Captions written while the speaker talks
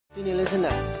Sini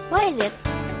listener, What is it?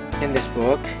 in this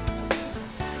book,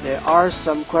 there are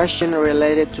some questions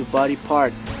related to body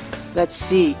part. Let's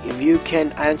see if you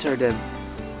can answer them.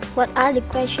 What are the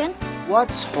questions? What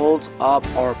holds up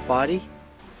our body?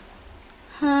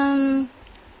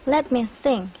 Let me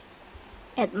think.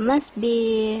 It must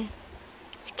be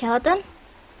skeleton?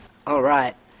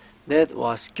 Alright, that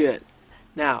was good.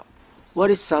 Now, what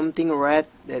is something red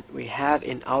that we have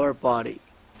in our body?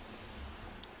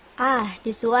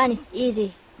 This one is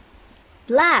easy.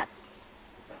 Blood.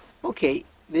 Okay,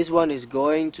 this one is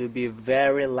going to be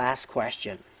very last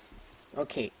question.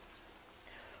 Okay.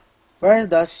 Where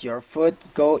does your food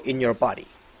go in your body?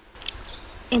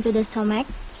 Into the stomach.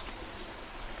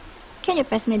 Can you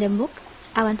pass me the book?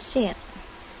 I want to see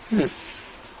it.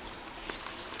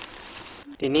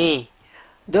 Tini,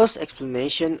 those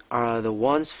explanations are the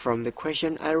ones from the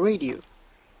question I read you.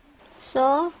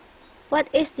 So, what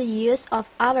is the use of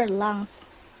our lungs?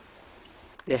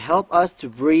 They help us to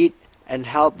breathe and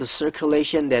help the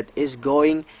circulation that is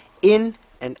going in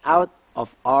and out of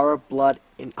our blood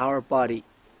in our body.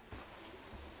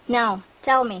 Now,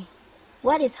 tell me,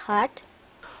 what is heart?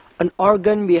 An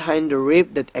organ behind the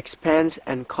rib that expands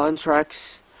and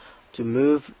contracts to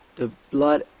move the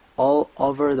blood all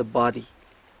over the body.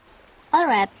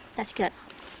 Alright, that's good.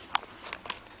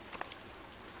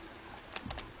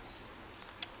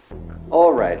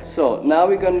 Alright, so now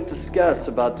we're going to discuss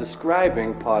about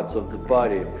describing parts of the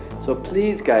body. So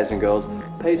please, guys and girls,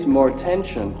 pay some more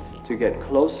attention to get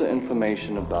closer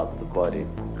information about the body.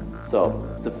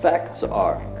 So, the facts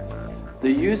are, the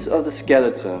use of the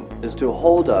skeleton is to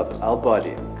hold up our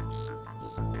body.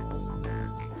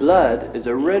 Blood is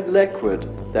a red liquid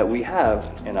that we have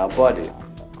in our body.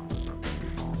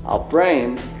 Our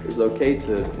brain is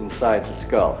located inside the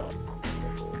skull.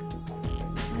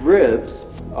 Ribs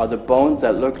are the bones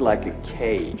that look like a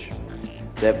cage.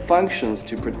 Their functions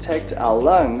to protect our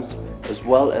lungs as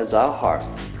well as our heart.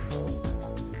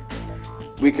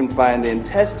 We can find the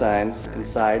intestines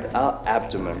inside our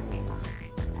abdomen.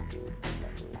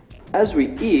 As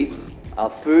we eat, our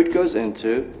food goes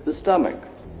into the stomach.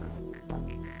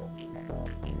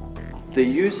 The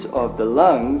use of the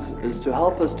lungs is to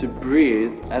help us to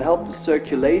breathe and help the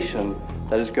circulation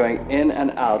that is going in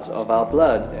and out of our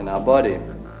blood in our body.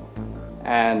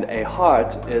 And a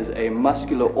heart is a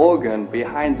muscular organ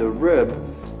behind the rib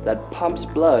that pumps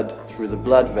blood through the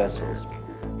blood vessels.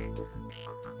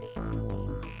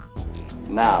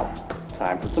 Now,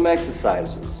 time for some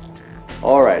exercises.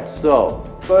 Alright, so,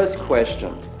 first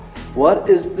question. What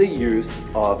is the use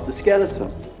of the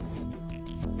skeleton?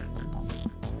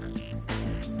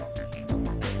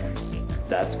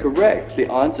 That's correct.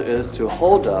 The answer is to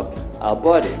hold up our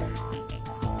body.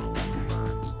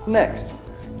 Next.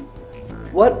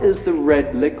 What is the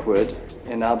red liquid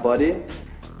in our body?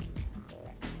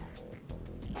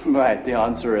 Right, the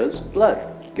answer is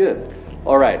blood. Good.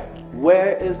 Alright,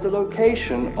 where is the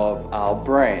location of our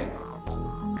brain?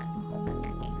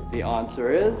 The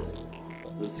answer is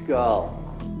the skull.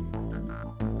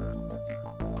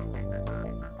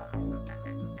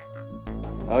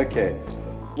 Okay,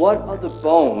 what are the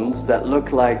bones that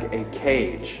look like a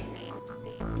cage?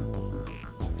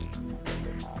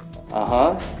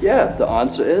 Yeah, the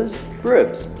answer is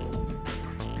ribs.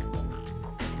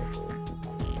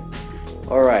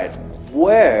 Alright,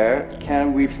 where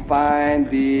can we find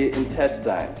the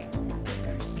intestine?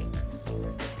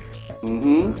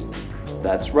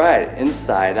 That's right,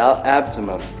 inside our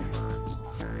abdomen.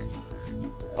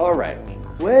 Alright,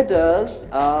 where does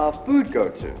our food go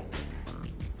to?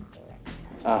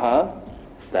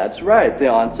 That's right, the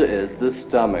answer is the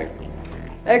stomach.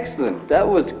 Excellent, that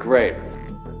was great.